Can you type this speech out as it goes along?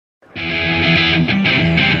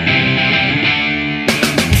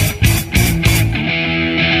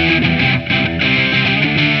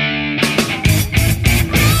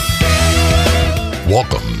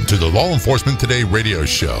Law Enforcement Today radio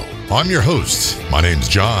show. I'm your host. My name's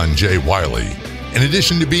John J. Wiley. In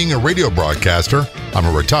addition to being a radio broadcaster, I'm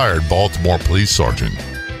a retired Baltimore police sergeant.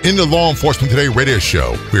 In the Law Enforcement Today radio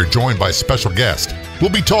show, we are joined by special guests. We'll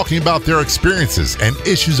be talking about their experiences and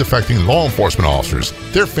issues affecting law enforcement officers,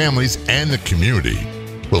 their families, and the community.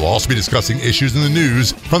 We'll also be discussing issues in the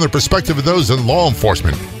news from the perspective of those in law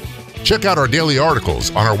enforcement. Check out our daily articles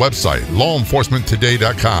on our website,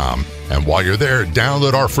 lawenforcementtoday.com. And while you're there,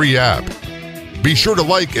 download our free app. Be sure to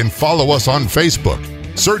like and follow us on Facebook.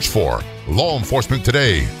 Search for Law Enforcement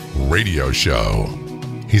Today Radio Show.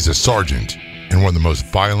 He's a sergeant in one of the most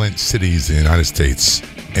violent cities in the United States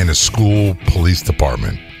and a school police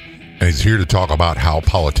department. And he's here to talk about how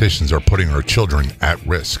politicians are putting our children at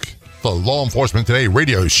risk. The Law Enforcement Today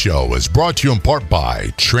Radio Show is brought to you in part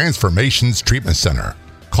by Transformations Treatment Center.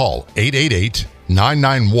 Call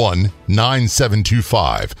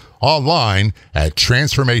 888-991-9725. Online at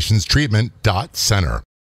transformationstreatment.center.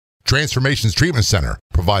 Transformations Treatment Center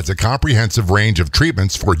provides a comprehensive range of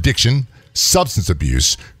treatments for addiction, substance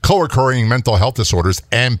abuse, co-occurring mental health disorders,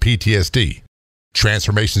 and PTSD.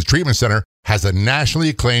 Transformations Treatment Center has a nationally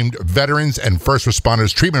acclaimed veterans and first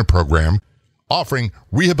responders treatment program offering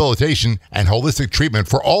rehabilitation and holistic treatment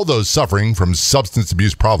for all those suffering from substance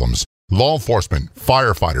abuse problems. Law enforcement,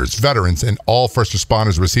 firefighters, veterans, and all first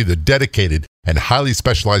responders receive the dedicated and highly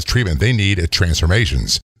specialized treatment they need at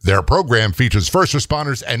Transformations. Their program features first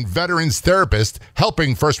responders and veterans therapists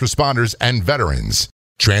helping first responders and veterans.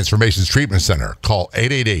 Transformations Treatment Center. Call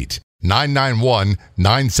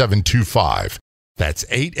 888-991-9725. That's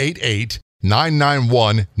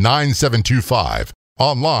 888-991-9725.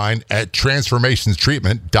 Online at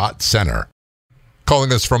transformationstreatment.center.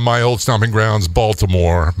 Calling us from my old stomping grounds,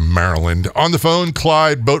 Baltimore, Maryland. On the phone,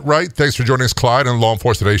 Clyde Boatwright. Thanks for joining us, Clyde, on the Law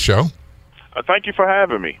Enforcement Today show. Thank you for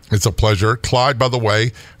having me. It's a pleasure. Clyde, by the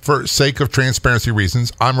way, for sake of transparency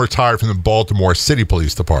reasons, I'm retired from the Baltimore City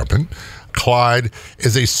Police Department. Clyde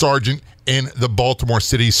is a sergeant in the Baltimore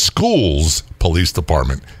City Schools Police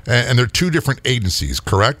Department. And they're two different agencies,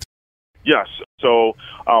 correct? Yes. So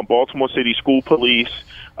Baltimore City School Police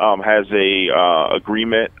has a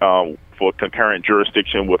agreement for concurrent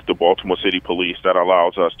jurisdiction with the Baltimore City Police that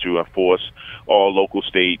allows us to enforce all local,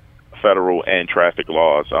 state, federal, and traffic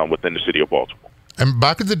laws within the city of Baltimore. And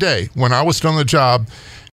back in the day, when I was still on the job,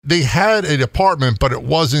 they had a department, but it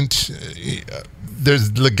wasn't,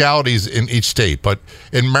 there's legalities in each state. But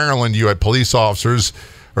in Maryland, you had police officers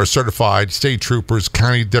or certified state troopers,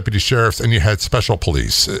 county deputy sheriffs, and you had special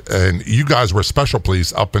police. And you guys were special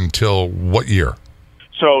police up until what year?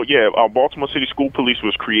 So, Baltimore City School Police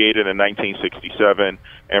was created in 1967,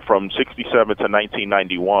 and from 67 to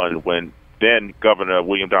 1991, when then Governor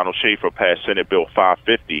William Donald Schaefer passed Senate Bill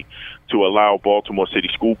 550 to allow Baltimore City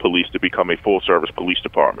School Police to become a full-service police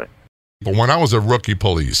department. But when I was a rookie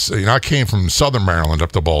police, I came from Southern Maryland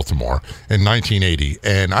up to Baltimore in 1980,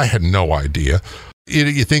 and I had no idea.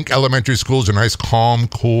 You think elementary schools are nice, calm,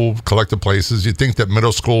 cool, collective places. You think that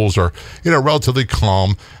middle schools are, relatively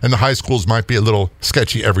calm, and the high schools might be a little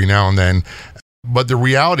sketchy every now and then. But the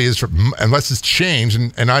reality is, unless it's changed,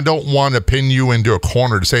 and I don't want to pin you into a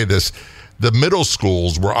corner to say this, the middle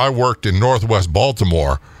schools where I worked in Northwest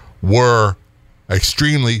Baltimore were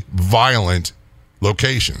extremely violent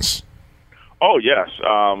locations. Oh, yes.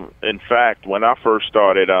 In fact, when I first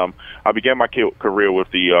started, I began my career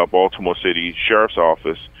with the Baltimore City Sheriff's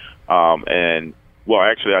Office. I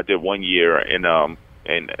did 1 year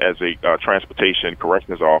as a transportation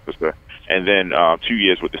corrections officer, and then 2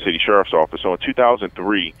 years with the City Sheriff's Office. So in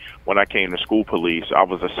 2003, when I came to school police, I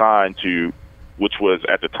was assigned to, which was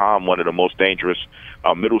at the time one of the most dangerous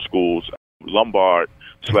middle schools,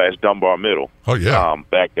 Lombard/Dunbar Middle. Oh, yeah.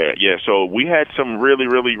 Back there. Yeah, so we had some really,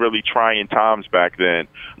 really, really trying times back then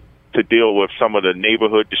to deal with some of the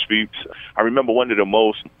neighborhood disputes. I remember one of the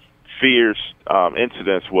most fierce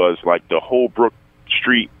incidents was like the Holbrook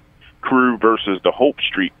Street crew versus the Hope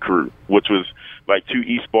Street crew, which was like two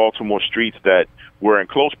East Baltimore streets that were in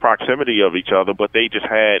close proximity of each other, but they just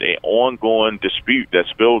had an ongoing dispute that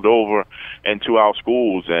spilled over into our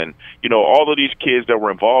schools. And, all of these kids that were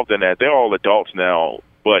involved in that, they're all adults now.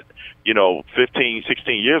 But, 15,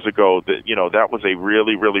 16 years ago, that was a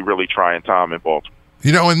really, really, really trying time in Baltimore.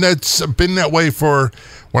 And that's been that way for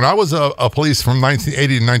when I was a police from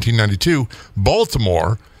 1980 to 1992,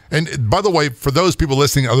 Baltimore. And by the way, for those people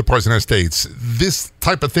listening in other parts of the United States, this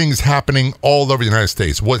type of thing is happening all over the United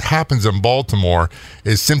States. What happens in Baltimore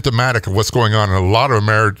is symptomatic of what's going on in a lot of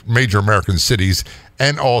major American cities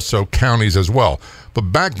and also counties as well.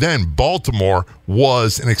 But back then, Baltimore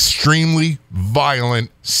was an extremely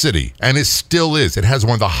violent city, and it still is. It has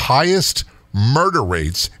one of the highest murder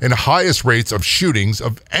rates and highest rates of shootings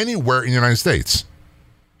of anywhere in the United States.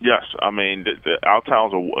 Yes, I mean our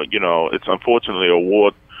towns are, it's unfortunately a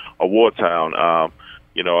war town. A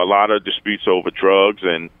lot of disputes over drugs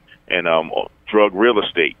and drug real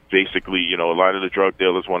estate. Basically, a lot of the drug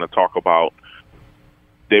dealers want to talk about.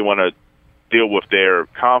 They want to deal with their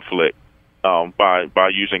conflict by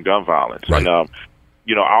using gun violence. Right. And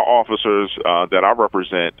our officers that I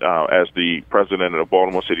represent as the president of the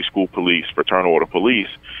Baltimore City School Police, Fraternal Order Police,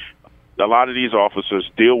 a lot of these officers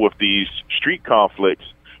deal with these street conflicts.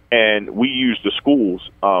 And we use the schools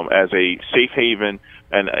as a safe haven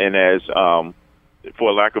and as,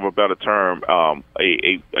 for lack of a better term,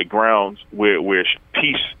 a grounds where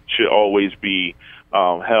peace should always be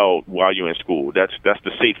held while you're in school. That's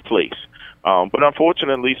the safe place. But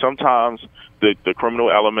unfortunately, sometimes the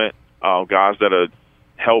criminal element, guys that are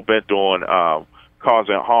hell-bent on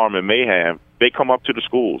causing harm and mayhem, they come up to the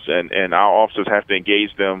schools, and our officers have to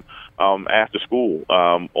engage them after school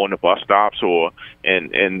on the bus stops or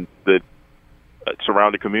in the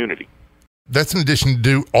surrounding community. That's in addition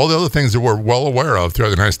to all the other things that we're well aware of throughout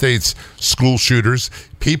the United States: school shooters,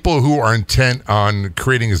 people who are intent on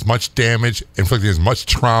creating as much damage, inflicting as much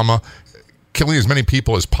trauma, killing as many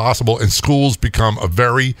people as possible, and schools become a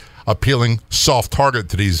very appealing soft target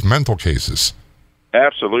to these mental cases.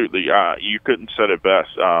 Absolutely. You couldn't said it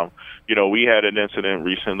best. We had an incident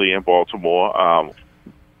recently in Baltimore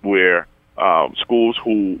where schools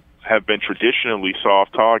who have been traditionally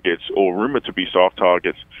soft targets or rumored to be soft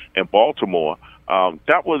targets in Baltimore,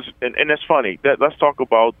 that was, and it's funny, let's talk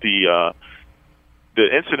about the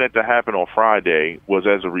incident that happened on Friday was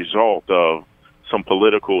as a result of some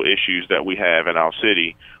political issues that we have in our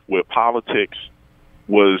city where politics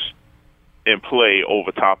was in play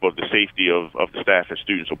over top of the safety of the staff and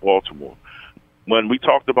students of Baltimore. When we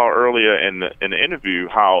talked about earlier in the interview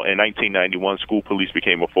how in 1991 school police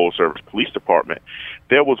became a full-service police department,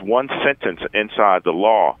 there was one sentence inside the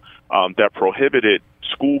law that prohibited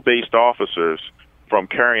school-based officers from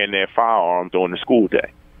carrying their firearm during the school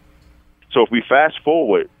day. So if we fast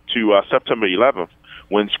forward to September 11th,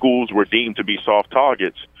 when schools were deemed to be soft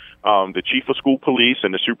targets, the chief of school police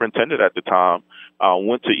and the superintendent at the time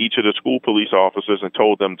went to each of the school police officers and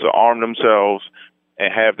told them to arm themselves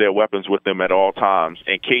and have their weapons with them at all times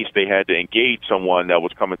in case they had to engage someone that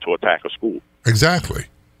was coming to attack a school. Exactly.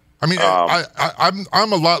 I mean,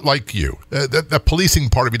 I'm a lot like you. The policing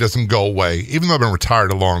part of me doesn't go away, even though I've been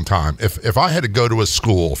retired a long time. If I had to go to a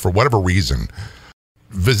school for whatever reason,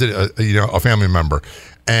 visit a family member,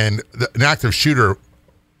 and an active shooter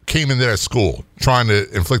came into that school trying to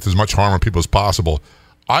inflict as much harm on people as possible,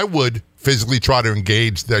 I would physically try to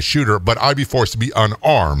engage that shooter, but I'd be forced to be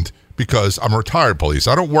unarmed because I'm a retired police.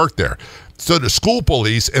 I don't work there. So the school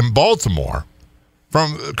police in Baltimore,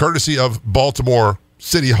 from courtesy of Baltimore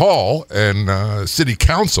City Hall and City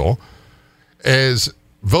Council, has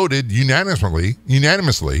voted unanimously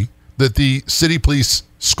that the city police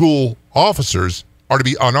school officers are to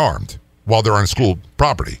be unarmed while they're on school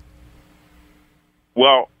property.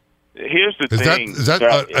 Well, here's the thing. Is that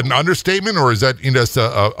an understatement, or is that just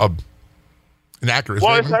an accurate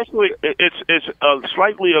well, statement? it's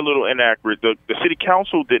slightly a little inaccurate. The city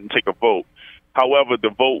council didn't take a vote. However, the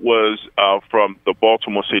vote was from the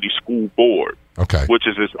Baltimore City School Board, okay, which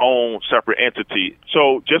is its own separate entity.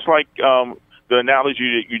 So just like the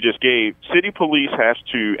analogy that you just gave, city police has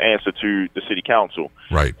to answer to the city council.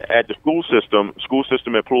 Right. At the school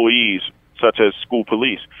system employees, such as school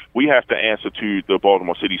police, we have to answer to the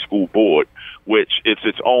Baltimore City School Board, which is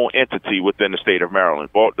its own entity within the state of Maryland.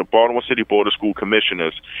 The Baltimore City Board of School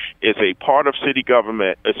Commissioners is a part of city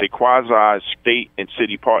government. It's a quasi-state and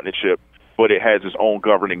city partnership, but it has its own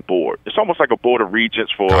governing board. It's almost like a board of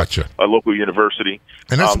regents for a local university.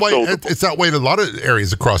 And that's why it's that way in a lot of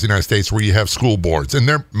areas across the United States where you have school boards, and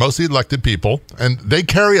they're mostly elected people, and they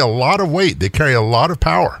carry a lot of weight. They carry a lot of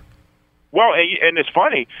power. Well, and it's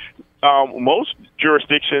funny. Most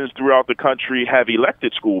jurisdictions throughout the country have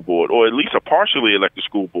elected school board, or at least a partially elected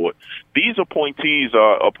school board. These appointees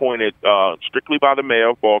are appointed strictly by the mayor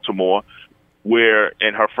of Baltimore, where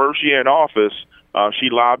in her first year in office, she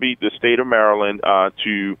lobbied the state of Maryland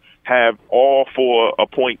to have all 4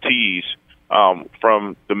 appointees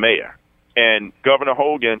from the mayor. And Governor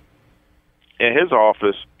Hogan, in his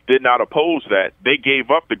office, did not oppose that. They gave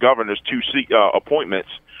up the governor's 2 appointments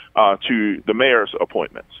to the mayor's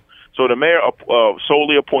appointments. So the mayor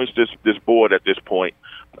solely appoints this board at this point,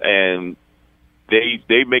 and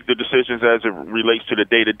they make the decisions as it relates to the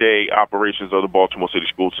day-to-day operations of the Baltimore City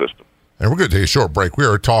school system. And we're going to take a short break. We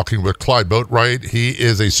are talking with Clyde Boatwright. He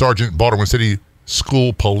is a sergeant, Baltimore City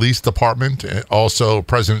School Police Department, and also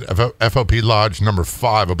president of FOP Lodge number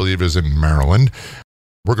 5, I believe, is in Maryland.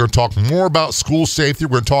 We're going to talk more about school safety.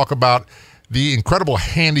 We're going to talk about the incredible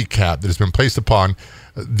handicap that has been placed upon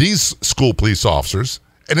these school police officers.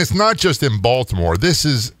 And it's not just in Baltimore. This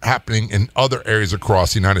is happening in other areas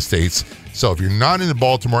across the United States. So if you're not in the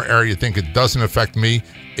Baltimore area, you think it doesn't affect me,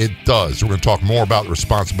 it does. We're going to talk more about the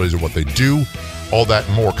responsibilities of what they do. All that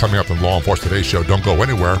and more coming up in Law Enforcement Today Show. Don't go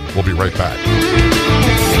anywhere. We'll be right back.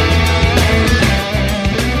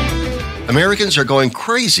 Americans are going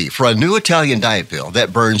crazy for a new Italian diet pill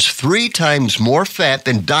that burns 3 times more fat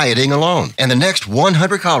than dieting alone. And the next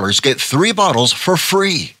 100 callers get 3 bottles for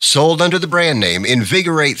free. Sold under the brand name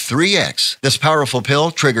Invigorate 3X, this powerful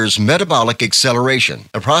pill triggers metabolic acceleration,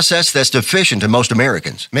 a process that's deficient in most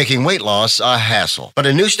Americans, making weight loss a hassle. But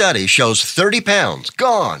a new study shows 30 pounds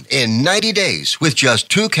gone in 90 days with just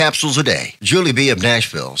 2 capsules a day. Julie B. of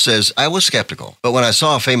Nashville says, I was skeptical, but when I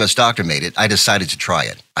saw a famous doctor made it, I decided to try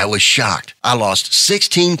it. I was shocked. I lost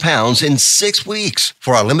 16 pounds in 6 weeks.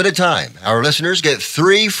 For a limited time, our listeners get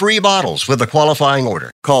 3 free bottles with a qualifying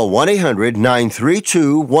order. Call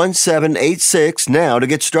 1-800-932-1786 now to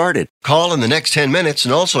get started. Call in the next 10 minutes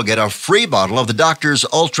and also get a free bottle of the doctor's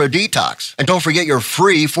Ultra Detox. And don't forget your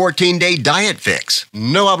free 14-day diet fix.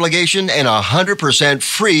 No obligation and 100%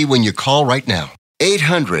 free when you call right now.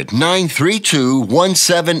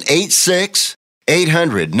 800-932-1786.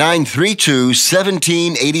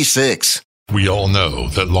 800-932-1786. We all know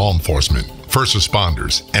that law enforcement, first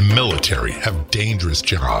responders, and military have dangerous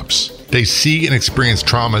jobs. They see and experience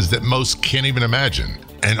traumas that most can't even imagine.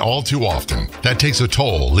 And all too often, that takes a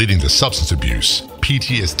toll, leading to substance abuse,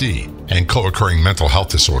 PTSD, and co-occurring mental health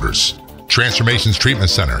disorders. Transformations Treatment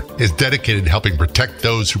Center is dedicated to helping protect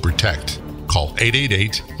those who protect. Call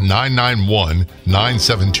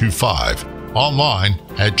 888-991-9725. Online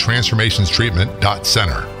at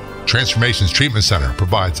transformationstreatment.center. Transformations Treatment Center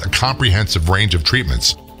provides a comprehensive range of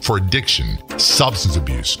treatments for addiction, substance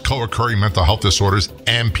abuse, co-occurring mental health disorders,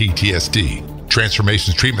 and PTSD.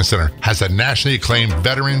 Transformations Treatment Center has a nationally acclaimed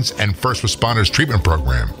veterans and first responders treatment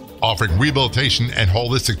program, offering rehabilitation and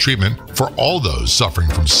holistic treatment for all those suffering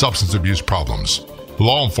from substance abuse problems.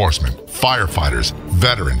 Law enforcement, firefighters,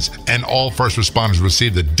 veterans, and all first responders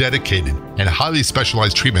receive the dedicated and highly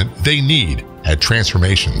specialized treatment they need at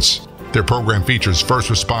Transformations. Their program features first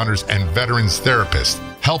responders and veterans therapists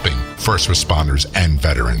helping first responders and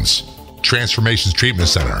veterans. Transformations Treatment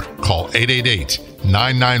Center. Call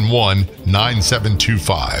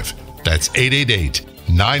 888-991-9725. That's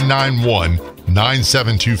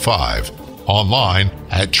 888-991-9725. Online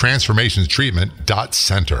at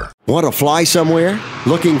transformationstreatment.center. Want to fly somewhere?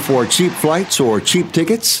 Looking for cheap flights or cheap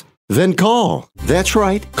tickets? Then call. That's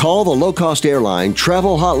right. Call the low-cost airline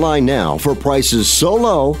travel hotline now for prices so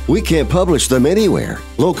low we can't publish them anywhere.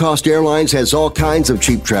 Low-cost airlines has all kinds of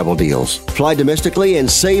cheap travel deals. Fly domestically and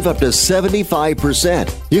save up to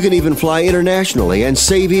 75%. You can even fly internationally and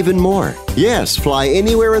save even more. Yes, fly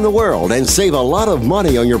anywhere in the world and save a lot of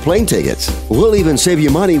money on your plane tickets. We'll even save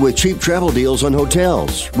you money with cheap travel deals on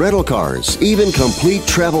hotels, rental cars, even complete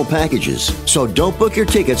travel packages. So don't book your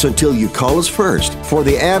tickets until you call us first for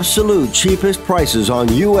the absolute cheapest prices on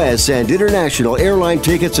U.S. and international airline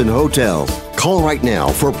tickets and hotels. Call right now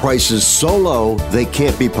for prices so low they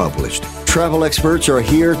can't be published. Travel experts are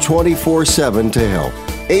here 24/7 to help.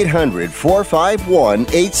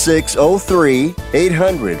 800-451-8603.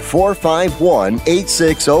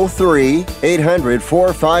 800-451-8603.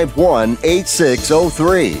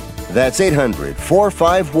 800-451-8603. That's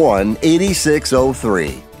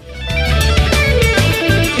 800-451-8603.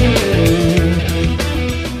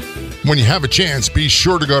 When you have a chance, be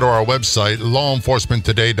sure to go to our website,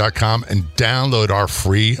 lawenforcementtoday.com, and download our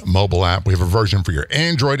free mobile app. We have a version for your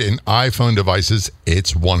Android and iPhone devices.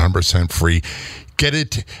 It's 100% free. Get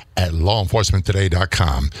it at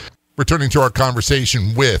lawenforcementtoday.com. Returning to our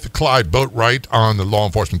conversation with Clyde Boatwright on the Law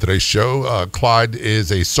Enforcement Today show. Clyde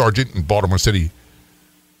is a sergeant in Baltimore City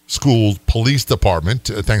School Police Department.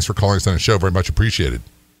 Thanks for calling us on the show. Very much appreciated.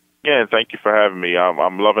 Yeah, thank you for having me.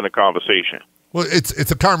 I'm loving the conversation. Well,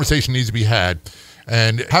 it's a conversation that needs to be had.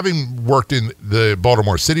 And having worked in the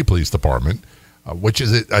Baltimore City Police Department, which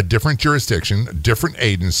is a different jurisdiction, a different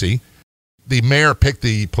agency, the mayor picked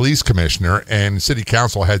the police commissioner and city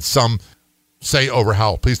council had some say over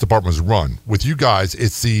how police department was run. With you guys,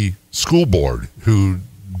 it's the school board who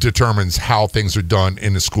determines how things are done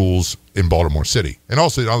in the schools in Baltimore City and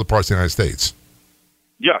also in other parts of the United States.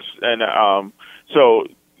 Yes, and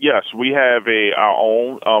yes, we have our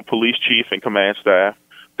own police chief and command staff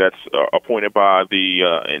that's appointed by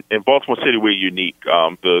the, in Baltimore City, we're unique.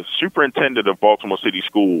 The superintendent of Baltimore City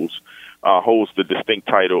Schools holds the distinct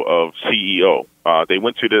title of CEO. They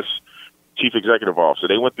went to this chief executive officer.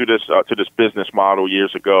 They went through this to this business model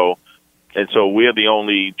years ago. And so we're the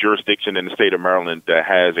only jurisdiction in the state of Maryland that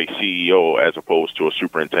has a CEO as opposed to a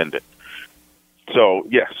superintendent. So,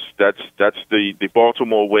 yes, that's the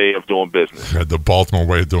Baltimore way of doing business. The Baltimore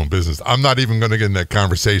way of doing business. I'm not even going to get in that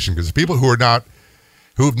conversation because people who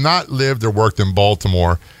have not lived or worked in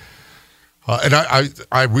Baltimore, and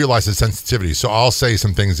I realize the sensitivity, so I'll say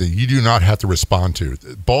some things that you do not have to respond to.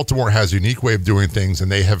 Baltimore has a unique way of doing things, and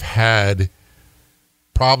they have had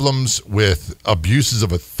problems with abuses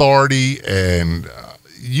of authority and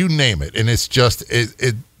you name it. And it's just,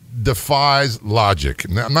 it defies logic.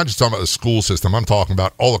 And I'm not just talking about the school system. I'm talking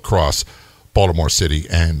about all across Baltimore City.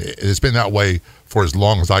 And it's been that way for as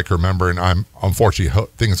long as I can remember. And I'm unfortunately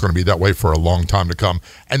think it's going to be that way for a long time to come.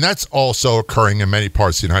 And that's also occurring in many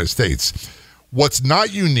parts of the United States. What's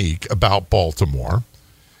not unique about Baltimore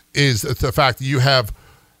is the fact that you have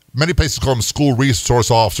many places call them school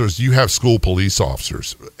resource officers. You have school police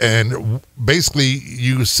officers. And basically,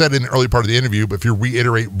 you said in the early part of the interview, but if you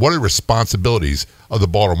reiterate, what are the responsibilities of the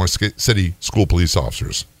Baltimore City school police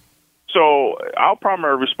officers? So our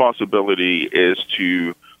primary responsibility is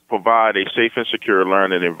to provide a safe and secure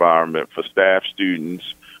learning environment for staff,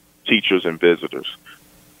 students, teachers, and visitors.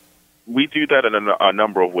 We do that in a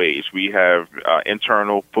number of ways. We have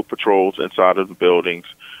internal foot patrols inside of the buildings.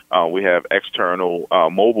 We have external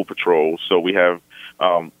mobile patrols, so we have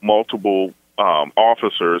multiple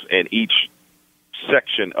officers in each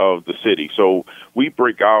section of the city. So we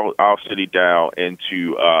break our city down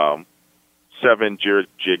into 7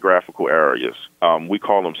 geographical areas. We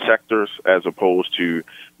call them sectors as opposed to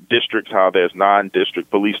districts, how there's 9 district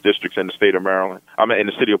police districts in the state of Maryland. In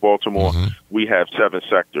the city of Baltimore, we have 7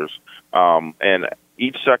 sectors. And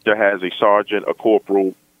each sector has a sergeant, a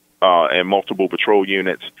corporal, and multiple patrol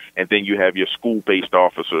units, and then you have your school-based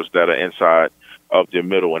officers that are inside of the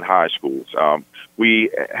middle and high schools.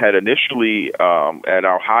 We had initially, at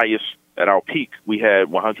our peak, we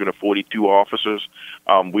had 142 officers.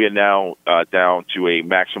 We are now down to a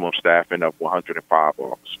maximum staffing of 105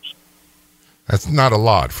 officers. That's not a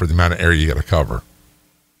lot for the amount of area you got to cover.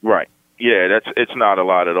 Right. Yeah, it's not a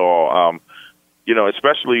lot at all.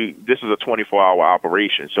 Especially this is a 24-hour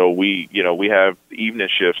operation. So we have evening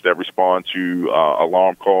shifts that respond to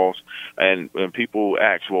alarm calls. And when people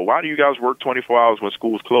ask, well, why do you guys work 24 hours when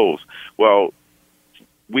school's closed? Well,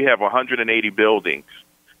 we have 180 buildings,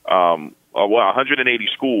 180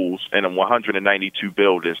 schools and 192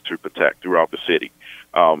 buildings to protect throughout the city.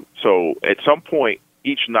 So at some point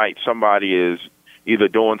each night, somebody is either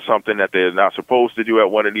doing something that they're not supposed to do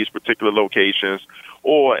at one of these particular locations,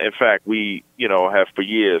 or in fact, we, have for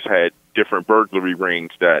years had different burglary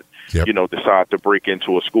rings that, decide to break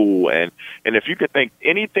into a school. And if you could think,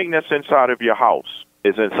 anything that's inside of your house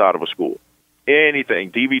is inside of a school.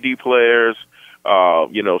 Anything, DVD players,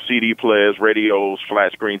 CD players, radios,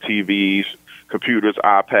 flat screen TVs, computers,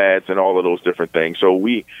 iPads, and all of those different things. So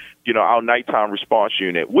we, our nighttime response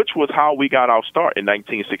unit, which was how we got our start in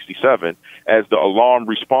 1967 as the alarm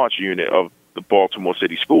response unit of the Baltimore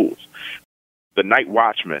City Schools, the night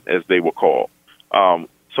watchman, as they were called.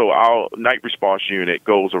 So our night response unit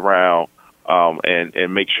goes around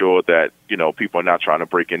and make sure that, people are not trying to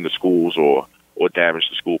break into schools or damage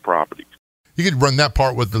the school property. You could run that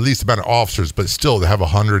part with the least amount of officers, but still to have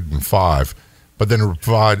 105, but then to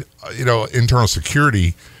provide, internal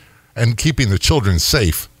security and keeping the children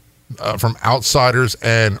safe from outsiders,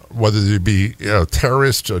 and whether they be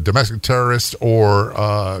terrorists, or domestic terrorists,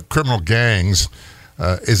 or criminal gangs,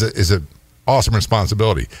 is an awesome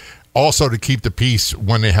responsibility. Also, to keep the peace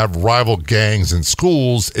when they have rival gangs in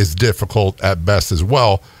schools is difficult at best as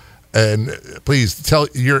well. And please tell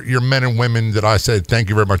your men and women that I said thank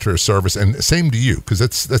you very much for your service, and same to you, because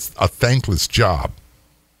that's a thankless job.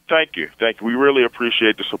 Thank you. We really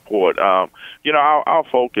appreciate the support. Our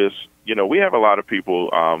focus, we have a lot of people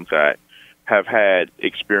that have had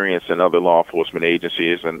experience in other law enforcement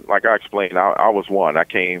agencies, and like I explained, I was one. I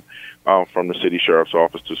came from the city sheriff's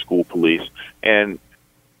office to school police, and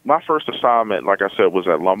my first assignment, like I said, was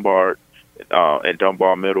at Lombard and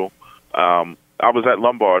Dunbar Middle. I was at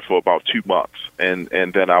Lombard for about 2 months, and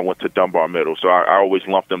then I went to Dunbar Middle. So I always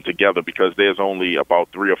lump them together because there's only about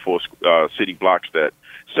 3 or 4 city blocks that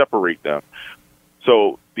separate them.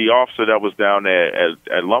 So the officer that was down there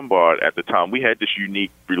at Lombard at the time, we had this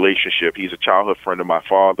unique relationship. He's a childhood friend of my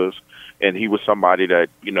father's, and he was somebody that,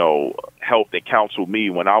 helped and counseled me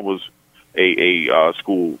when I was a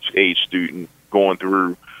school-age student going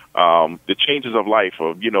through the changes of life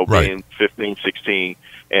of, Right. being 15, 16,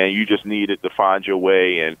 and you just needed to find your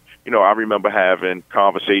way. And, I remember having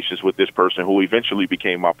conversations with this person who eventually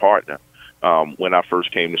became my partner when I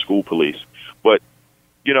first came to school police. But,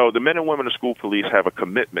 the men and women of school police have a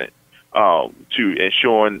commitment to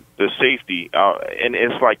ensuring the safety. And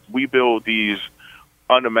it's like we build these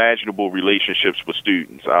unimaginable relationships with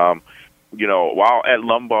students. While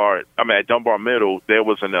at Dunbar Middle, there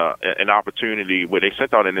was an opportunity where they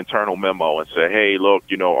sent out an internal memo and said, hey, look,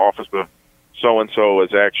 Officer so-and-so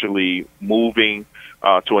is actually moving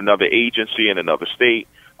to another agency in another state.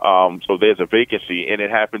 So there's a vacancy, and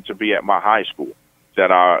it happened to be at my high school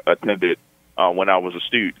that I attended when I was a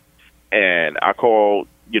student. And I called,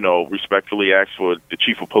 respectfully asked for the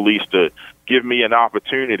chief of police to give me an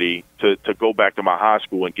opportunity to go back to my high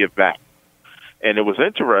school and give back. And it was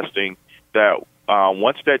interesting that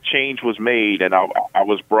once that change was made and I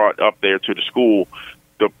was brought up there to the school,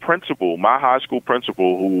 the principal, my high school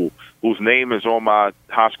principal, whose name is on my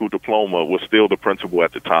high school diploma, was still the principal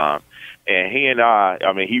at the time. And he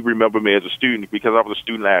and he remembered me as a student because I was a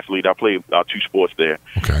student athlete. I played 2 sports there.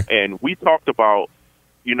 Okay. And we talked about,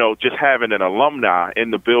 just having an alumni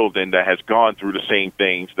in the building that has gone through the same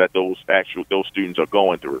things that those students are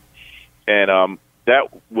going through. And that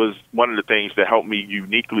was one of the things that helped me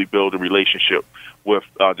uniquely build a relationship with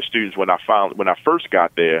the students when I first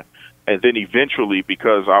got there. And then eventually,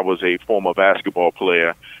 because I was a former basketball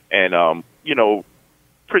player and,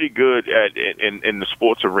 pretty good in the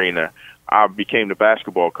sports arena, I became the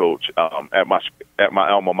basketball coach at my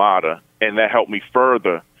alma mater, and that helped me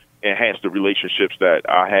further enhance the relationships that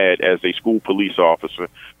I had as a school police officer,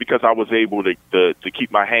 because I was able to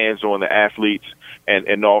keep my hands on the athletes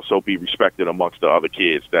and also be respected amongst the other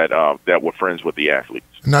kids that were friends with the athletes.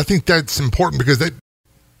 And I think that's important because that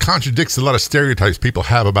contradicts a lot of stereotypes people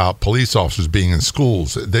have about police officers being in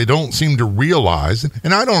schools. They don't seem to realize,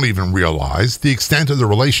 and I don't even realize, the extent of the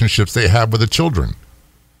relationships they have with the children.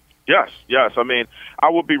 Yes. I mean, I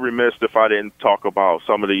would be remiss if I didn't talk about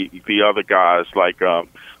some of the other guys like,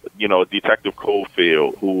 Detective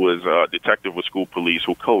Cofield, who was a detective with school police,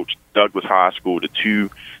 who coached Douglas High School to 2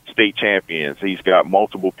 state champions. He's got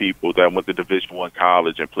multiple people that went to Division I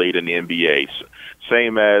college and played in the NBA.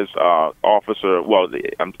 Same as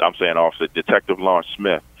Detective Lawrence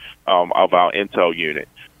Smith of our Intel unit,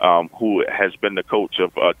 who has been the coach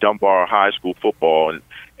of Dunbar High School football,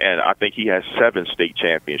 and I think he has 7 state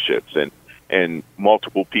championships and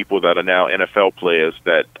multiple people that are now NFL players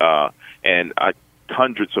and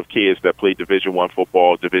hundreds of kids that played Division I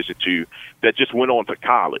football, Division II, that just went on to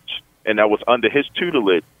college, and that was under his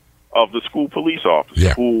tutelage of the school police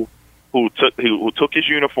officer who took his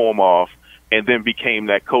uniform off and then became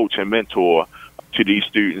that coach and mentor to these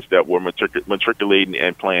students that were matriculating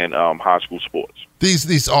and playing high school sports.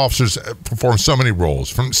 These officers perform so many roles,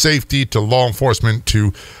 from safety to law enforcement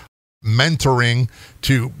to mentoring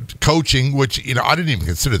to coaching, which, I didn't even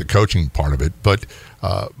consider the coaching part of it. But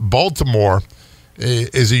Baltimore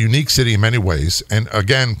is a unique city in many ways. And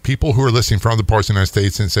again, people who are listening from other parts of the United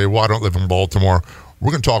States and say, well, I don't live in Baltimore,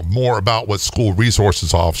 we're going to talk more about what school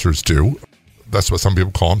resources officers do. That's what some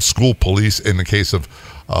people call them, school police in the case of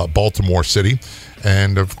Baltimore City.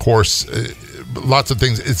 And of course, lots of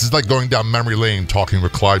things. It's like going down memory lane talking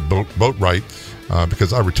with Clyde Boatwright,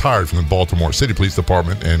 because I retired from the Baltimore City Police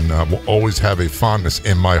Department and will always have a fondness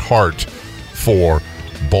in my heart for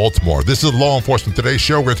Baltimore. This is Law Enforcement Today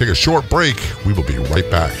show. We're going to take a short break. We will be right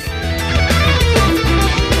back.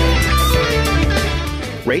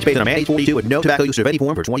 Rates based on a Man Age 42 with no tobacco use of any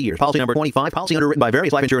form for 20 years. Policy number 25. Policy underwritten by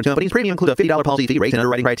various life insurance companies. Premium includes a $50 policy fee. Rates and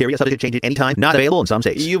underwriting criteria subject to change at any time. Not available in some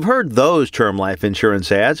states. You've heard those term life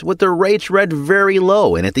insurance ads with the rates read very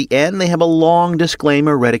low, and at the end they have a long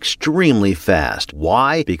disclaimer read extremely fast.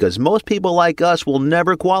 Why? Because most people like us will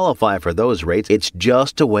never qualify for those rates. It's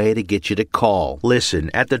just a way to get you to call.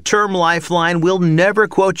 Listen, at the Term Lifeline, we'll never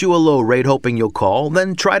quote you a low rate hoping you'll call,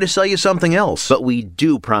 then try to sell you something else. But we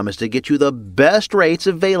do promise to get you the best rates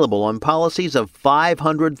available on policies of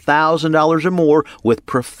 $500,000 or more with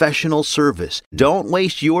professional service. Don't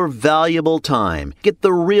waste your valuable time. Get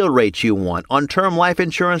the real rates you want on term life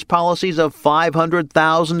insurance policies of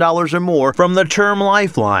 $500,000 or more from the Term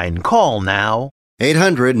Lifeline. Call now.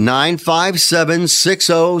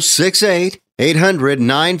 800-957-6068.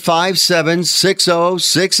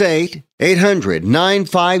 800-957-6068.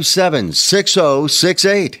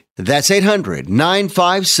 800-957-6068. That's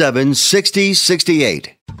 800-957-6068.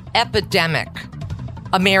 Epidemic.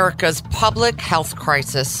 America's public health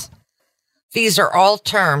crisis. These are all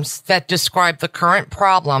terms that describe the current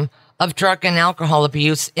problem of drug and alcohol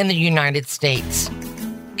abuse in the United States.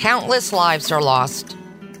 Countless lives are lost.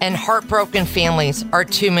 and heartbroken families are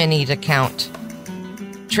too many to count.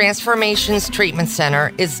 Transformations Treatment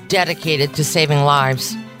Center is dedicated to saving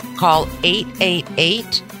lives. Call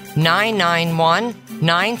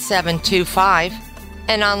 888-991-9725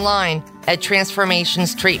 and online at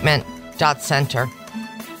transformationstreatment.center.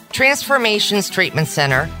 Transformations Treatment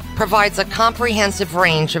Center provides a comprehensive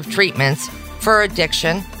range of treatments for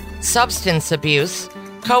addiction, substance abuse,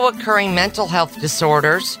 co-occurring mental health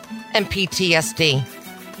disorders, and PTSD.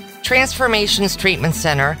 Transformations Treatment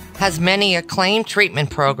Center has many acclaimed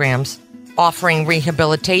treatment programs offering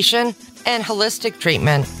rehabilitation and holistic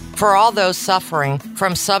treatment for all those suffering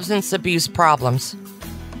from substance abuse problems.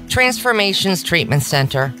 Transformations Treatment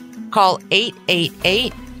Center. Call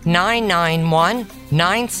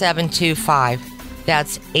 888-991-9725.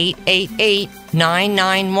 That's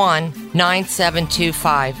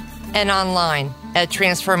 888-991-9725. And online at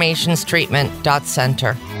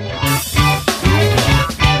transformationstreatment.center.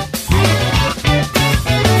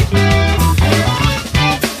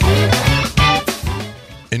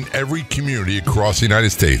 In every community across the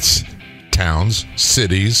United States, towns,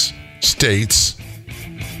 cities, states,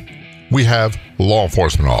 we have law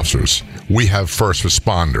enforcement officers. We have first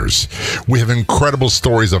responders. We have incredible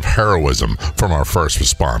stories of heroism from our first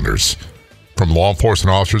responders. From law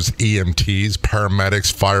enforcement officers, EMTs,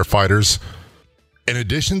 paramedics, firefighters. In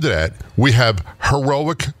addition to that, we have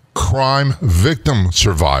heroic crime victim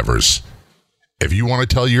survivors. If you want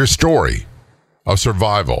to tell your story of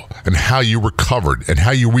survival and how you recovered and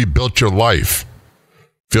how you rebuilt your life,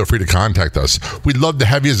 feel free to contact us. We'd love to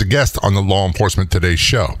have you as a guest on the Law Enforcement Today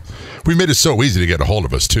show. We made it so easy to get a hold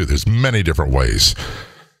of us, too. There's many different ways.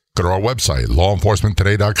 Go to our website,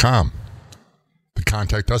 lawenforcementtoday.com. The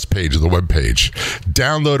Contact Us page of the webpage.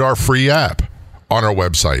 Download our free app on our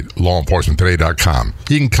website, lawenforcementtoday.com.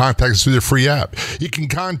 You can contact us through the free app. You can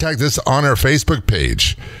contact us on our Facebook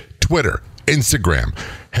page, Twitter, Instagram.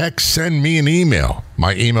 Heck, send me an email.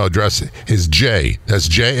 My email address is Jay, that's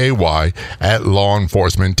Jay, at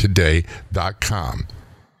lawenforcementtoday.com.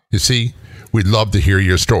 You see, we'd love to hear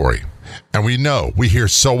your story. And we know, we hear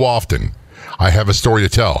so often, I have a story to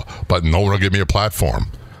tell, but no one will give me a platform.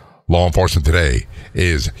 Law Enforcement Today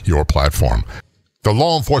is your platform. The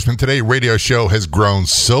Law Enforcement Today radio show has grown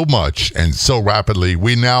so much and so rapidly,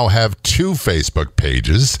 we now have 2 Facebook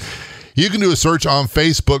pages. You can do a search on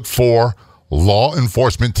Facebook for Law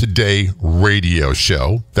Enforcement Today radio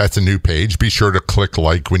show. That's a new page. Be sure to click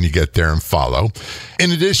like when you get there and follow.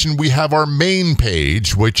 In addition, we have our main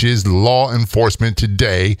page, which is Law Enforcement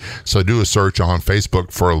Today. So do a search on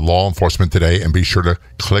Facebook for Law Enforcement Today and be sure to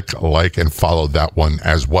click like and follow that one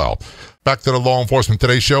as well. Back to the Law Enforcement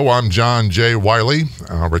Today show. I'm John J. Wiley,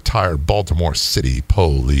 a retired Baltimore City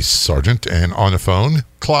Police Sergeant. And on the phone,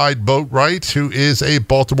 Clyde Boatwright, who is a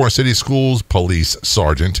Baltimore City Schools Police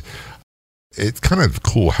Sergeant. It's kind of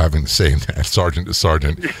cool saying that, sergeant to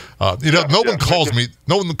sergeant. No one calls me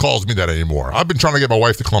that anymore. I've been trying to get my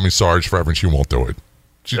wife to call me Sarge forever, and she won't do it.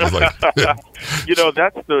 She's just like,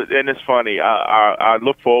 and it's funny. I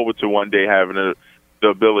look forward to one day having the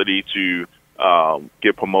ability to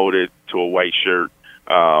get promoted to a white shirt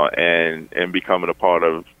and becoming a part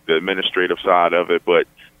of the administrative side of it. But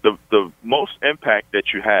the most impact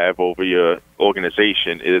that you have over your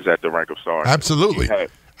organization is at the rank of sergeant. Absolutely.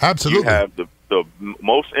 Absolutely. You have the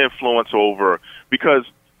most influence over, because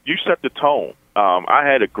you set the tone. I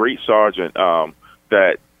had a great sergeant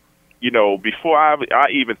that, before I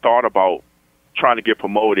even thought about trying to get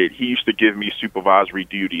promoted, he used to give me supervisory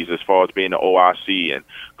duties as far as being the OIC and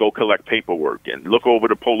go collect paperwork and look over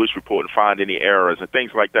the police report and find any errors and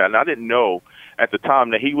things like that. And I didn't know at the time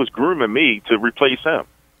that he was grooming me to replace him.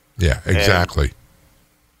 Yeah, exactly. And,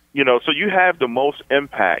 so you have the most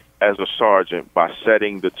impact as a sergeant by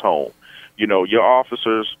setting the tone. Your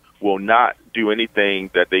officers will not do anything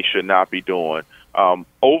that they should not be doing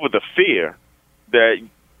over the fear that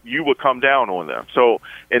you would come down on them. So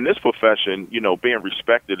in this profession, being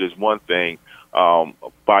respected is one thing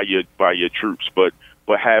by your troops, but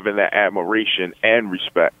having that admiration and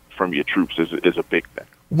respect from your troops is a big thing.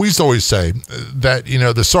 We used to always say that,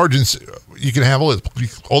 the sergeants, you can have all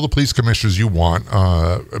the police commissioners you want.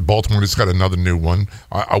 Baltimore just got another new one.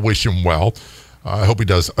 I wish him well. I hope he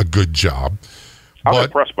does a good job. I'm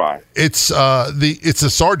impressed by it. It's the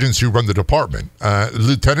sergeants who run the department.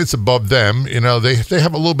 Lieutenants above them, they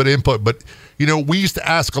have a little bit of input, but we used to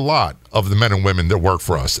ask a lot of the men and women that work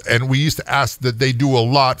for us, and we used to ask that they do a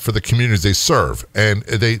lot for the communities they serve, and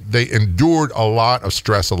they endured a lot of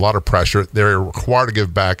stress, a lot of pressure. They're required to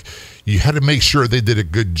give back. You had to make sure they did a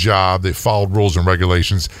good job. They followed rules and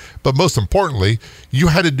regulations. But most importantly, you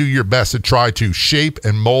had to do your best to try to shape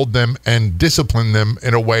and mold them and discipline them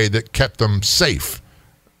in a way that kept them safe,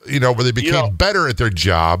 where they became better at their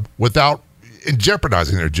job without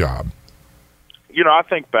jeopardizing their job. I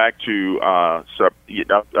think back to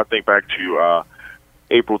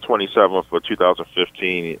April 27th of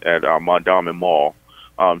 2015 at Mondawmin Mall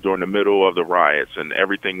during the middle of the riots, and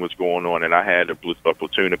everything was going on, and I had a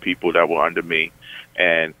platoon of people that were under me,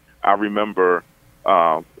 and I remember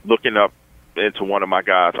looking up into one of my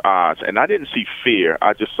guys' eyes, and I didn't see fear,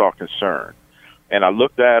 I just saw concern, and I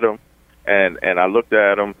looked at him, and I looked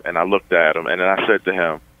at him, and I looked at him, and then I said to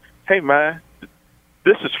him, "Hey man,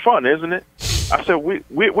 this is fun, isn't it?" I said,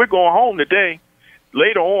 we're going home today,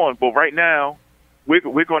 later on, but right now, we're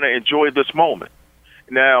going to enjoy this moment.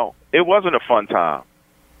 Now, it wasn't a fun time,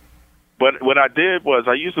 but what I did was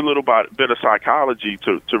I used a little bit of psychology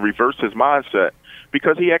to reverse his mindset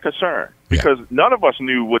because he had concern. Because none of us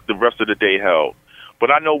knew what the rest of the day held. But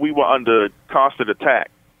I know we were under constant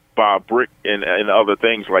attack by brick and other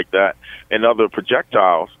things like that and other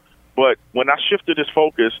projectiles. But when I shifted his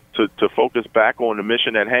focus to focus back on the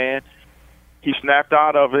mission at hand, he snapped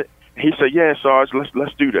out of it. He said, "Yeah, Sarge,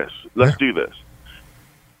 let's do this. Let's do this."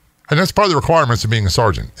 And that's part of the requirements of being a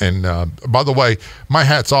sergeant. And by the way, my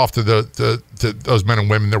hat's off to those men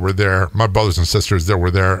and women that were there, my brothers and sisters that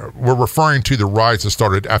were there. We're referring to the riots that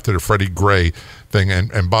started after the Freddie Gray thing.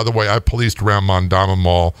 And by the way, I policed around Mondawmin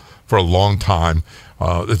Mall for a long time.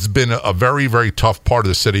 It's been a very, very tough part of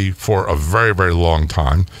the city for a very, very long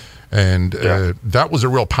time. And that was a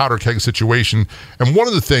real powder keg situation. And one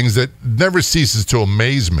of the things that never ceases to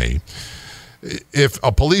amaze me, if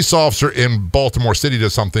a police officer in Baltimore City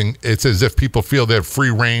does something, it's as if people feel they have free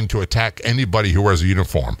reign to attack anybody who wears a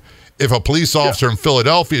uniform. If a police officer in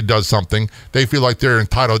Philadelphia does something, they feel like they're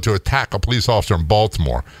entitled to attack a police officer in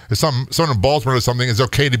Baltimore. If someone in Baltimore does something, it's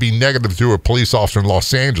okay to be negative to a police officer in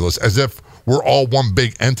Los Angeles, as if we're all one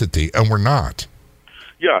big entity, and we're not.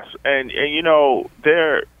 Yes, and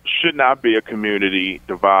there should not be a community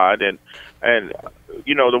divide, and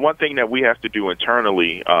the one thing that we have to do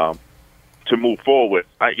internally to move forward,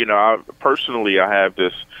 I personally have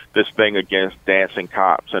this thing against dancing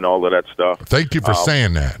cops and all of that stuff. Thank you for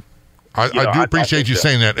saying that. I do appreciate you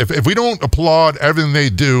saying that. If we don't applaud everything they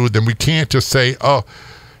do, then we can't just say, "Oh,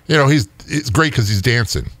 it's great because he's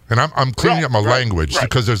dancing." And I'm cleaning up my language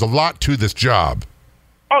because there's a lot to this job.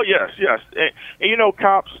 Oh, yes. And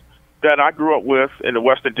cops that I grew up with in the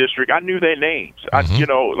Western District, I knew their names.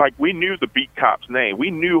 We knew the beat cop's name.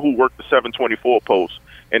 We knew who worked the 724 post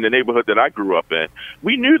in the neighborhood that I grew up in.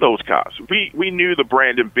 We knew those cops. We knew the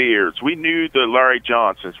Brandon Beards. We knew the Larry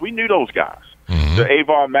Johnsons. We knew those guys. The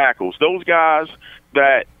Avon Mackles. Those guys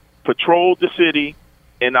that patrolled the city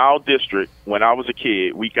in our district when I was a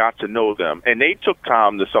kid, we got to know them. And they took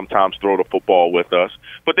time to sometimes throw the football with us,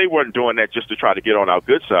 but they weren't doing that just to try to get on our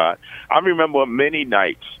good side. I remember many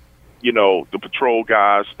nights, the patrol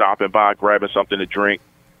guys stopping by, grabbing something to drink,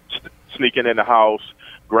 sneaking in the house,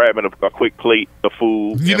 grabbing a quick plate of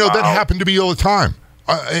food. That happened to me all the time.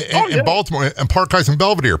 In Baltimore, and Park Heights and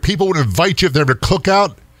Belvedere. People would invite you if they were a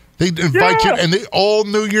cookout. They'd invite you, and they all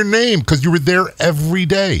knew your name because you were there every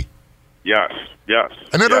day. Yes.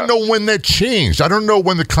 And I don't know when that changed. I don't know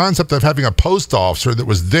when the concept of having a post officer that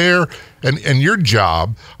was there and your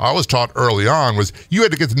job, I was taught early on, was you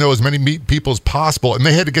had to get to know as many people as possible, and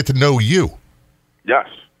they had to get to know you. Yes.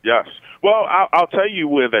 Well, I'll tell you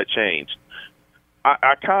where that changed.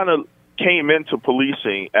 I kind of came into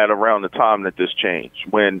policing at around the time that this changed,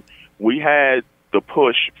 when we had the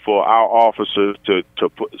push for our officers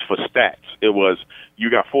for stats. It was, you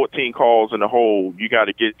got 14 calls in the hole, you got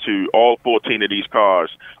to get to all 14 of these calls,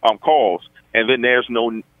 and then there's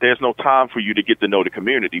no time for you to get to know the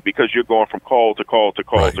community because you're going from call to call to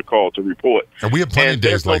call to call to report. And we had plenty of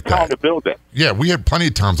days like that. There's no time to build that. Yeah, we had plenty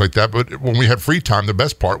of times like that, but when we had free time, the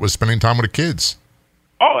best part was spending time with the kids.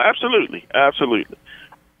 Oh, absolutely.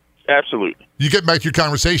 You get back to your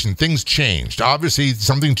conversation. Things changed. Obviously,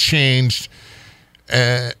 something changed.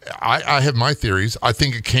 I have my theories. I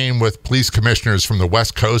think it came with police commissioners from the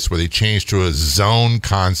West Coast where they changed to a zone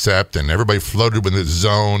concept and everybody floated within the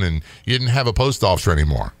zone and you didn't have a post officer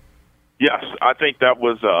anymore. Yes, I think that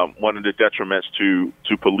was one of the detriments to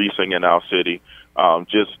policing in our city.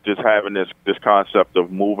 Just having this concept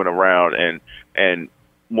of moving around and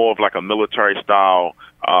more of like a military style.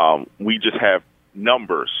 We just have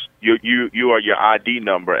numbers. You are your ID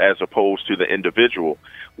number as opposed to the individual.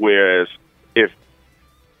 Whereas if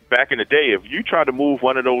back in the day, if you tried to move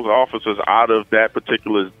one of those officers out of that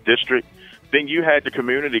particular district, then you had the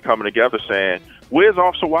community coming together saying, where's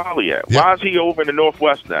Officer Wiley at? Yeah. Why is he over in the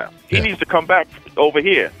Northwest now? He needs to come back over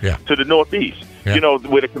here to the Northeast. Yeah. You know,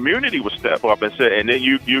 where the community would step up and say, and then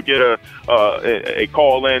you get a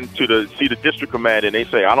call in to see the district commander, and they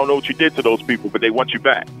say, I don't know what you did to those people, but they want you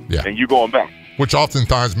back. Yeah. And you going back. Which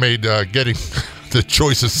oftentimes made getting the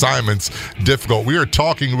choice assignments difficult. We are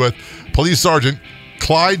talking with Police Sergeant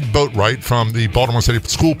Clyde Boatwright from the Baltimore City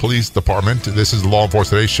School Police Department. This is the Law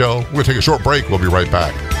Enforcement Today show. We're going to take a short break. We'll be right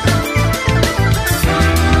back.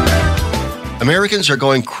 Americans are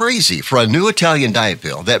going crazy for a new Italian diet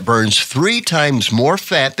pill that burns 3 times more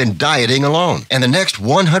fat than dieting alone. And the next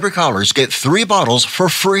 100 callers get 3 bottles for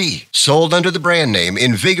free. Sold under the brand name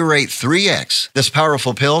Invigorate 3X, this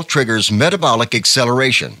powerful pill triggers metabolic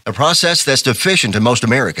acceleration, a process that's deficient in most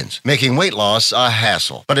Americans, making weight loss a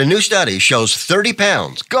hassle. But a new study shows 30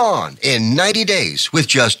 pounds gone in 90 days with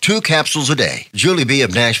just 2 capsules a day. Julie B.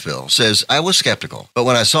 of Nashville says, I was skeptical, but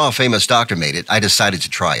when I saw a famous doctor made it, I decided to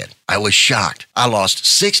try it. I was shocked. I lost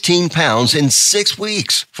 16 pounds in 6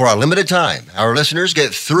 weeks. For a limited time, our listeners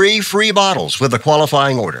get 3 free bottles with a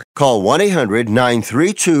qualifying order. Call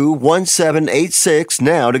 1-800-932-1786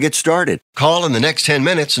 now to get started. Call in the next 10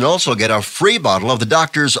 minutes and also get a free bottle of the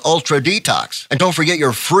doctor's Ultra Detox. And don't forget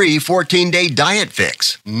your free 14-day diet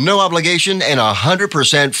fix. No obligation and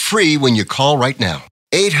 100% free when you call right now.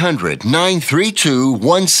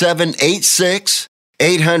 800-932-1786.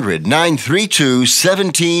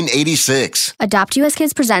 800-932-1786. Adopt US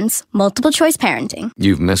Kids presents Multiple Choice Parenting.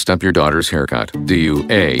 You've messed up your daughter's haircut. Do you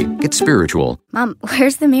A, get spiritual? Mom,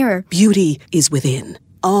 where's the mirror? Beauty is within.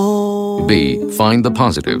 Oh. B, find the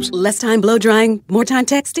positives? Less time blow drying, more time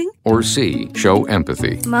texting? Or C, show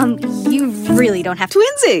empathy? Mom, you really don't have to.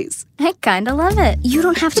 Twinsies! I kinda love it. You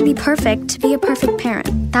don't have to be perfect to be a perfect parent.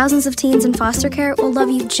 Thousands of teens in foster care will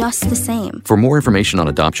love you just the same. For more information on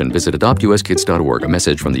adoption, visit adoptuskids.org. A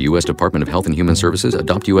message from the U.S. Department of Health and Human Services,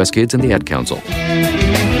 Adopt U.S. Kids, and the Ad Council.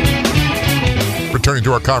 Returning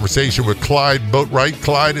to our conversation with Clyde Boatwright.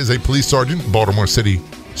 Clyde is a police sergeant in Baltimore City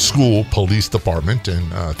School Police Department, and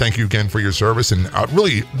thank you again for your service. And I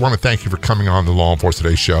really want to thank you for coming on the Law Enforcement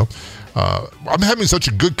Today show. I'm having such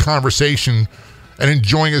a good conversation and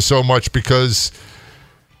enjoying it so much because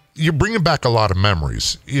you're bringing back a lot of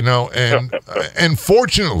memories, you know, and and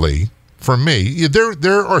fortunately for me,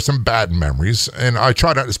 there are some bad memories, and I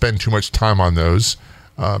try not to spend too much time on those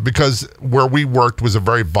because where we worked was a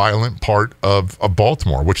very violent part of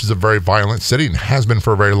Baltimore, which is a very violent city and has been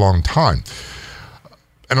for a very long time.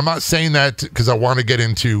 And I'm not saying that because I want to get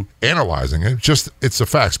into analyzing it, just it's the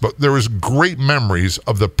facts. But there was great memories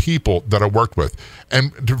of the people that I worked with.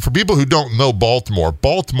 And for people who don't know Baltimore,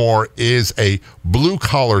 Baltimore is a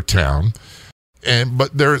blue-collar town.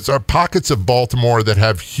 But there's pockets of Baltimore that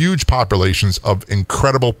have huge populations of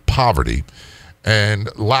incredible poverty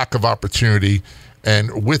and lack of opportunity.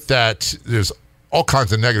 And with that, there's all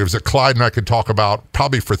kinds of negatives that Clyde and I could talk about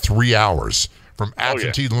probably for 3 hours, from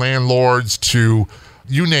absentee landlords to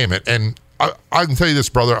you name it. And I can tell you this,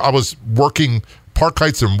 brother, I was working Park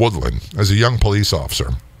Heights and Woodland as a young police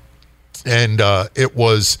officer. And it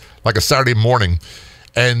was like a Saturday morning,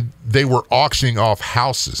 and they were auctioning off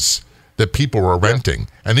houses that people were renting.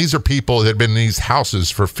 And these are people that had been in these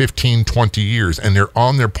houses for 15, 20 years, and they're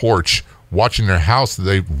on their porch watching their house that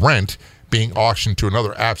they rent being auctioned to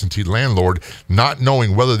another absentee landlord, not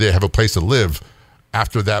knowing whether they have a place to live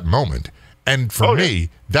after that moment. And for me,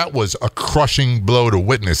 that was a crushing blow to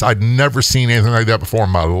witness. I'd never seen anything like that before in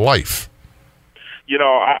my life. You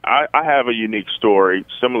know, I have a unique story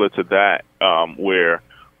similar to that, where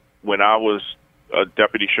when I was a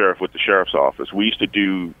deputy sheriff with the sheriff's office, we used to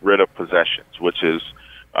do writ of possessions, which is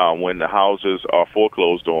when the houses are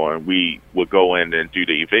foreclosed on, we would go in and do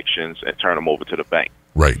the evictions and turn them over to the bank.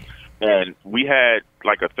 Right. And we had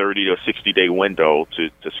like a 30 or 60-day window to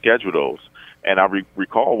schedule those. And I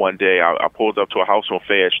recall one day I pulled up to a house on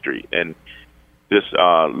Fair Street, and this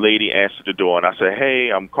lady answered the door, and I said,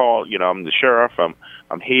 "Hey, I'm the sheriff. I'm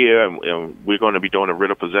here, and we're going to be doing a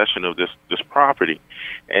writ of possession of this property."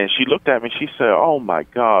 And she looked at me. She said, "Oh my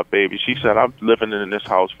God, baby!" She said, "I'm living in this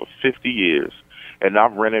house for 50 years, and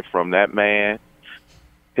I've rented from that man,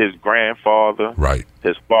 his grandfather, right,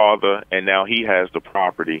 his father, and now he has the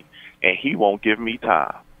property, and he won't give me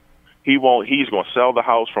time. He's going to sell the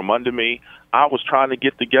house from under me. I was trying to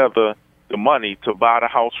get together the money to buy the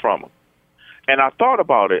house from him." And I thought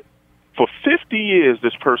about it. For 50 years,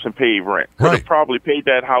 this person paid rent. Could have probably paid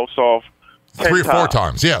that house off 10 3 or 4 times.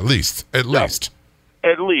 times. Yeah, at least.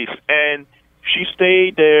 At least. And she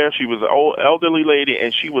stayed there. She was an old elderly lady,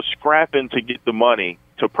 and she was scrapping to get the money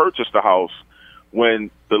to purchase the house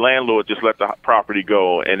when the landlord just let the property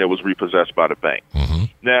go and it was repossessed by the bank. Mm-hmm.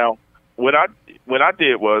 Now, what I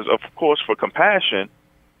did was, of course, for compassion,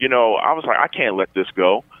 I was like, I can't let this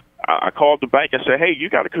go. I called the bank and said, hey, you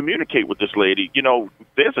got to communicate with this lady.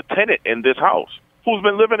 There's a tenant in this house who's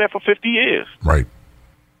been living there for 50 years. Right.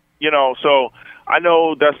 So I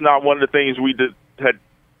know that's not one of the things we had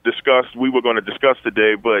discussed. We were going to discuss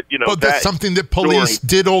today, but that's something that police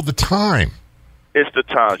did all the time. It's the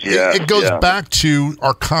times, yeah. It goes back to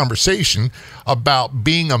our conversation about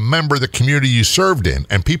being a member of the community you served in.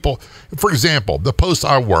 And people, for example, the post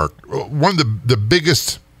I worked, one of the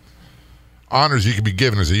biggest honors you could be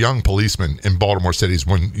given as a young policeman in Baltimore City is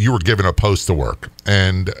when you were given a post to work.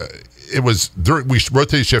 And it was we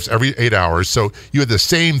rotated shifts every 8 hours, so you had the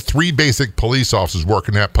same 3 basic police officers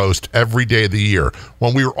working that post every day of the year.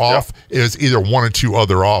 When we were off, it was either 1 or 2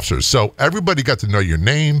 other officers. So everybody got to know your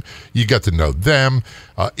name, you got to know them.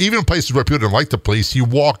 Even in places where people didn't like the police, you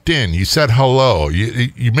walked in, you said hello,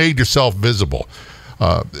 you made yourself visible,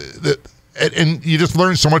 and you just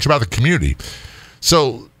learned so much about the community.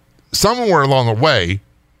 So somewhere along the way,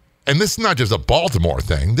 and this is not just a Baltimore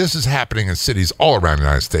thing, this is happening in cities all around the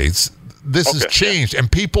United States. This has changed,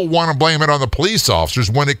 and people want to blame it on the police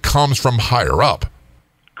officers when it comes from higher up.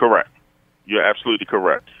 Correct. You're absolutely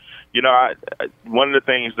correct. One of the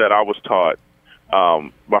things that I was taught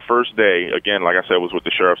my first day, again, like I said, was with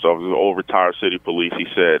the sheriff's office, old retired city police. He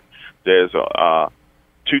said, there's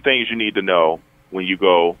 2 things you need to know when you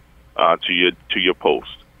go to your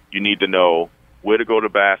post. You need to know where to go to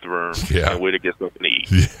the bathroom and where to get something to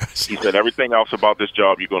eat. Yes. He said, everything else about this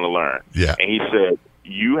job you're going to learn. Yeah. And he said,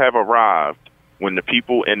 you have arrived when the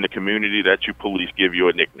people in the community that you police give you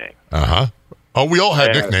a nickname. Uh-huh. Oh, we all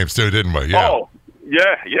had nicknames too, didn't we? Yeah. Oh,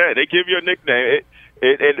 yeah. They give you a nickname.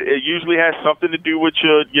 It usually has something to do with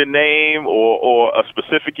your name or a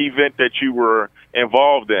specific event that you were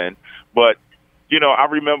involved in. But, I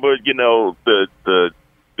remember,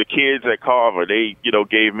 the kids at Carver, they,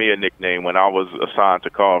 gave me a nickname when I was assigned to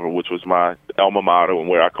Carver, which was my alma mater and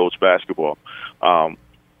where I coached basketball.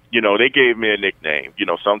 They gave me a nickname.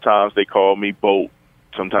 Sometimes they call me Boat.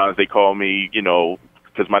 Sometimes they call me,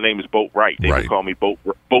 because my name is Boat Right. They would call me Boat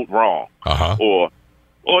Wrong. Uh-huh. Or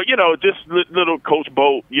just little Coach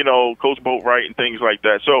Boat, Coach Boat Right and things like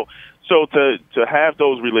that. So to have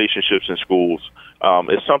those relationships in schools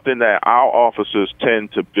is something that our officers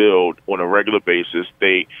tend to build on a regular basis.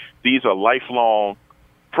 These are lifelong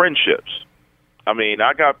friendships. I mean,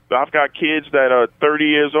 I've got kids that are 30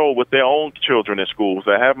 years old with their own children in schools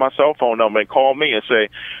that have my cell phone number and call me and say,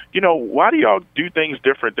 why do y'all do things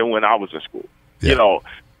different than when I was in school? Yeah.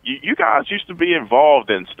 You guys used to be involved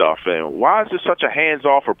in stuff, and why is this such a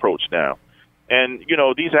hands-off approach now? And,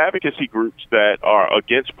 these advocacy groups that are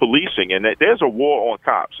against policing, and there's a war on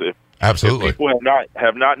cops. Absolutely. If people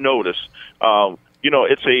have not noticed,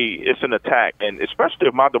 it's an attack, and especially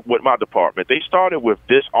with my department, they started with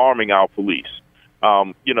disarming our police.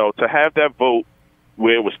 To have that vote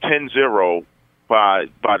where it was 10-0 by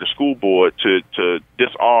the school board to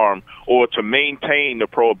disarm or to maintain the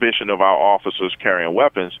prohibition of our officers carrying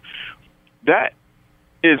weapons, that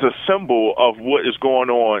is a symbol of what is going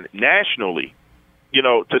on nationally.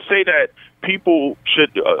 To say that people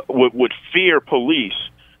would fear police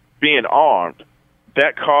being armed,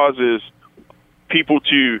 that causes people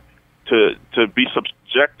to be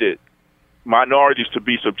subjected, minorities to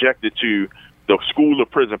be subjected to the school to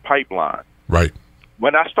prison pipeline. Right.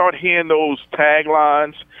 When I start hearing those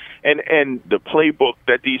taglines and the playbook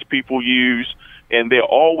that these people use, and they're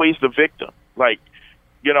always the victim. Like,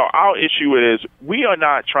 our issue is we are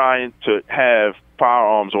not trying to have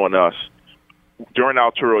firearms on us during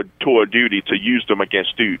our tour of duty to use them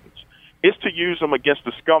against students. It's to use them against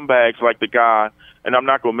the scumbags like the guy, and I'm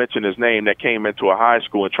not going to mention his name, that came into a high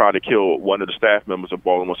school and tried to kill one of the staff members of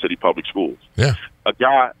Baltimore City Public Schools. Yeah. A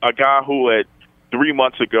guy who had 3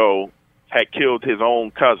 months ago had killed his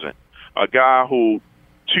own cousin. A guy who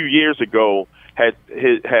 2 years ago had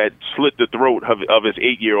slit the throat of his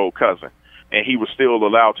 8-year-old cousin, and he was still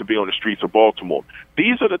allowed to be on the streets of Baltimore.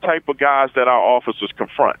 These are the type of guys that our officers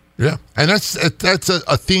confront. Yeah, and that's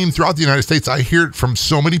a theme throughout the United States. I hear it from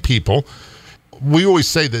so many people. We always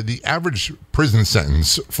say that the average prison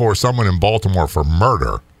sentence for someone in Baltimore for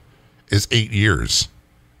murder is 8 years.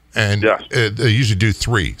 And they usually do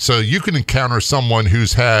 3. So you can encounter someone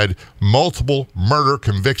who's had multiple murder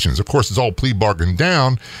convictions. Of course, it's all plea bargained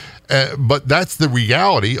down. But that's the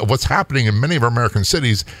reality of what's happening in many of our American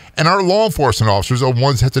cities. And our law enforcement officers are the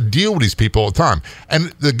ones that have to deal with these people all the time.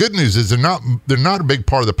 And the good news is they're not a big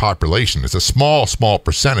part of the population. It's a small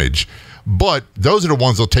percentage. But those are the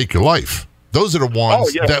ones that'll take your life. Those are the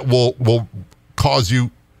ones that will cause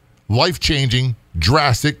you life-changing,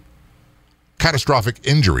 drastic, catastrophic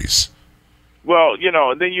injuries. Well,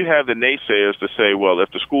 and then you have the naysayers to say, well,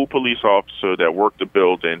 if the school police officer that worked the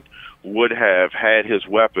building would have had his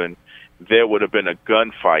weapon, there would have been a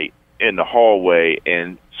gunfight in the hallway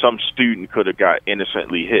and some student could have got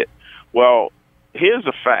innocently hit. Well, here's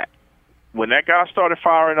the fact. When that guy started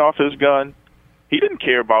firing off his gun, he didn't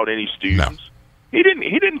care about any students. No.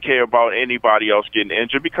 He didn't care about anybody else getting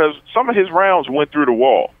injured because some of his rounds went through the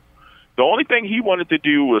wall. The only thing he wanted to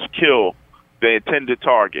do was kill the intended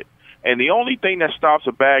target. And the only thing that stops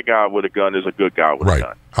a bad guy with a gun is a good guy with a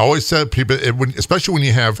gun. I always said people, especially when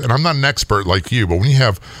you have, and I'm not an expert like you, but when you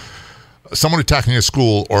have someone attacking a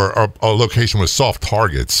school or a location with soft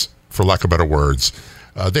targets, for lack of better words,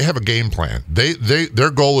 they have a game plan. Their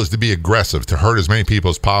goal is to be aggressive, to hurt as many people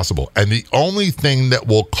as possible. And the only thing that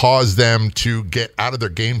will cause them to get out of their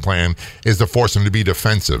game plan is to force them to be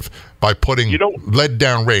defensive by putting lead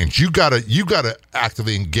down range. You gotta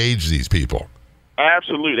actively engage these people.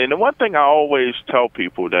 Absolutely. And the one thing I always tell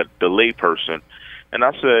people, that the layperson, and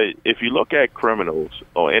I say, if you look at criminals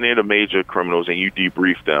or any of the major criminals and you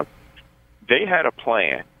debrief them, they had a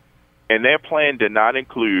plan. And their plan did not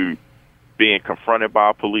include being confronted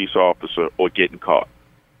by a police officer or getting caught.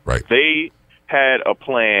 Right. They had a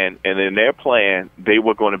plan, and in their plan, they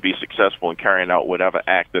were going to be successful in carrying out whatever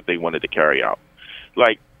act that they wanted to carry out.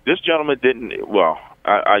 Like, this gentleman didn't, well,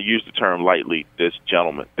 I use the term lightly, this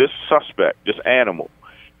gentleman, this suspect, this animal,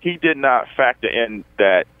 he did not factor in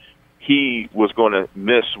that he was going to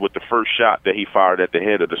miss with the first shot that he fired at the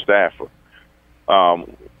head of the staffer,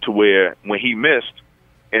 to where when he missed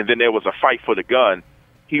and then there was a fight for the gun,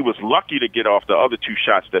 he was lucky to get off the other two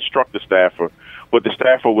shots that struck the staffer, but the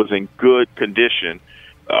staffer was in good condition,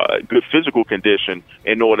 good physical condition,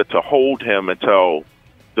 in order to hold him until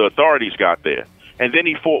the authorities got there. And then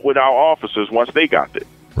he fought with our officers once they got there.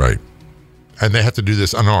 Right. And they had to do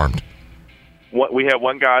this unarmed. We had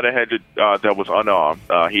one guy that was unarmed.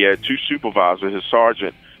 He had two supervisors. His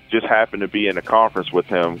sergeant just happened to be in a conference with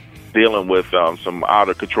him dealing with some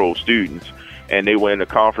out-of-control students. And they were in a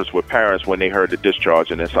conference with parents when they heard the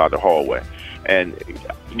discharging inside the hallway. And,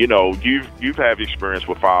 you've had experience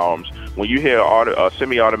with firearms. When you hear a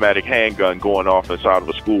semi-automatic handgun going off inside of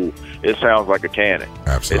a school, it sounds like a cannon.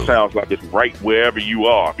 Absolutely. It sounds like it's right wherever you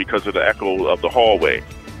are because of the echo of the hallway.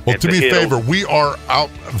 Well, do me a favor. We are out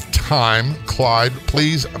of time. Clyde,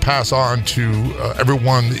 please pass on to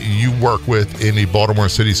everyone that you work with in the Baltimore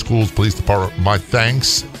City Schools Police Department my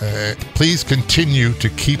thanks. Please continue to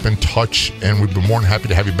keep in touch, and we'd be more than happy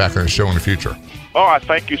to have you back on the show in the future. Oh, I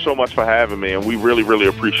thank you so much for having me, and we really, really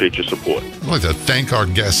appreciate your support. I'd like to thank our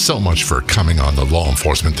guests so much for coming on the Law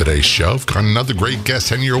Enforcement Today show. We've got another great guest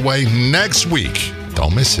heading your way next week.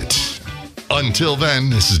 Don't miss it. Until then,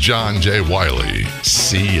 this is John J. Wiley.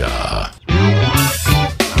 See ya.